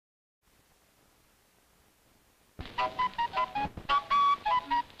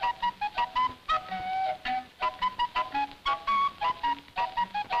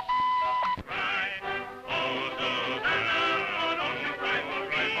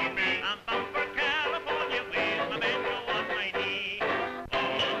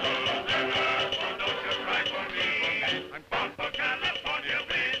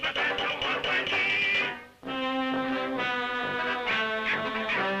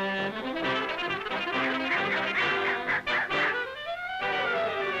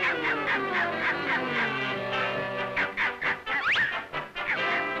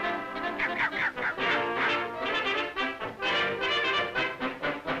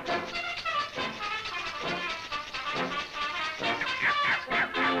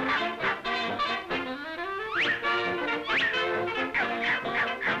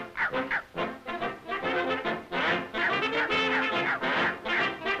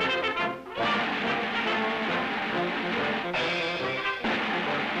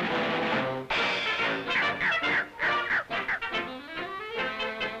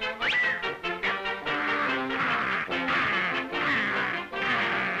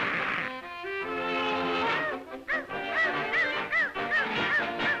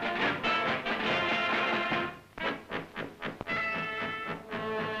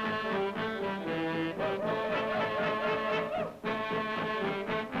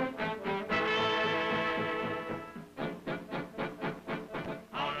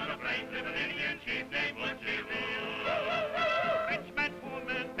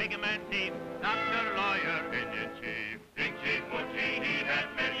Doctor, lawyer, Indian chief, big chief, Mochi, he had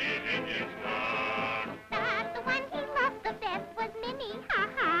many Indian scars. But the one he loved the best was Minnie, ha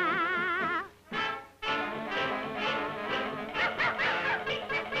ha.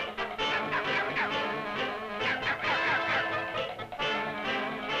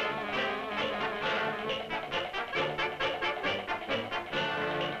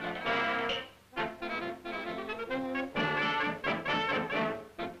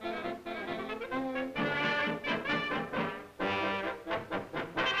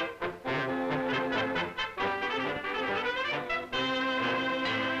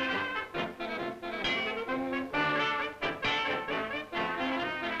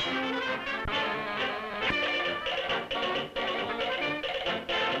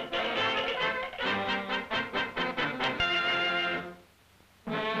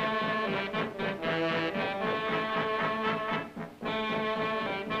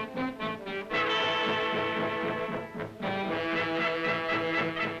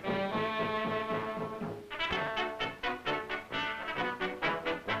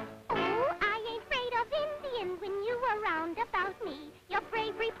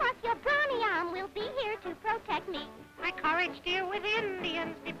 My courage, dear, with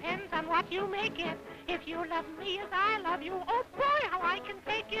Indians depends on what you make it. If you love me as I love you, oh boy, how I can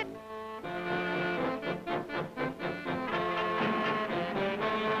take it.